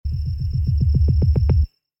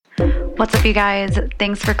What's up, you guys?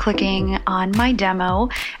 Thanks for clicking on my demo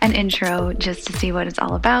and intro just to see what it's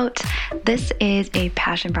all about. This is a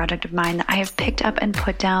passion project of mine that I have picked up and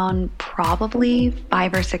put down probably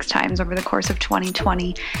 5 or 6 times over the course of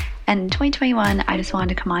 2020. And in 2021, I just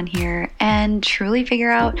wanted to come on here and truly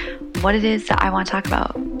figure out what it is that I want to talk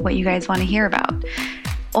about, what you guys want to hear about.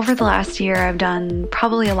 Over the last year, I've done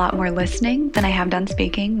probably a lot more listening than I have done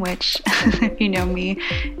speaking, which, if you know me,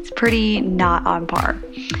 it's pretty not on par.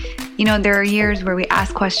 You know, there are years where we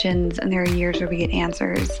ask questions and there are years where we get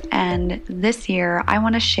answers. And this year, I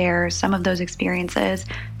want to share some of those experiences,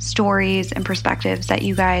 stories, and perspectives that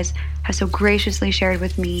you guys have so graciously shared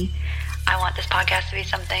with me. I want this podcast to be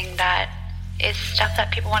something that is stuff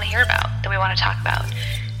that people want to hear about, that we want to talk about,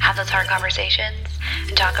 have those hard conversations,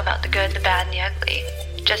 and talk about the good, the bad, and the ugly,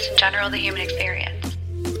 just in general, the human experience.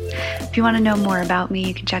 If you want to know more about me,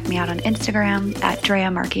 you can check me out on Instagram at Drea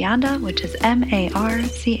Marchionda, which is Marchionda.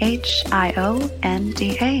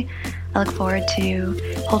 I look forward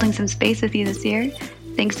to holding some space with you this year.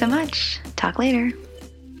 Thanks so much. Talk later.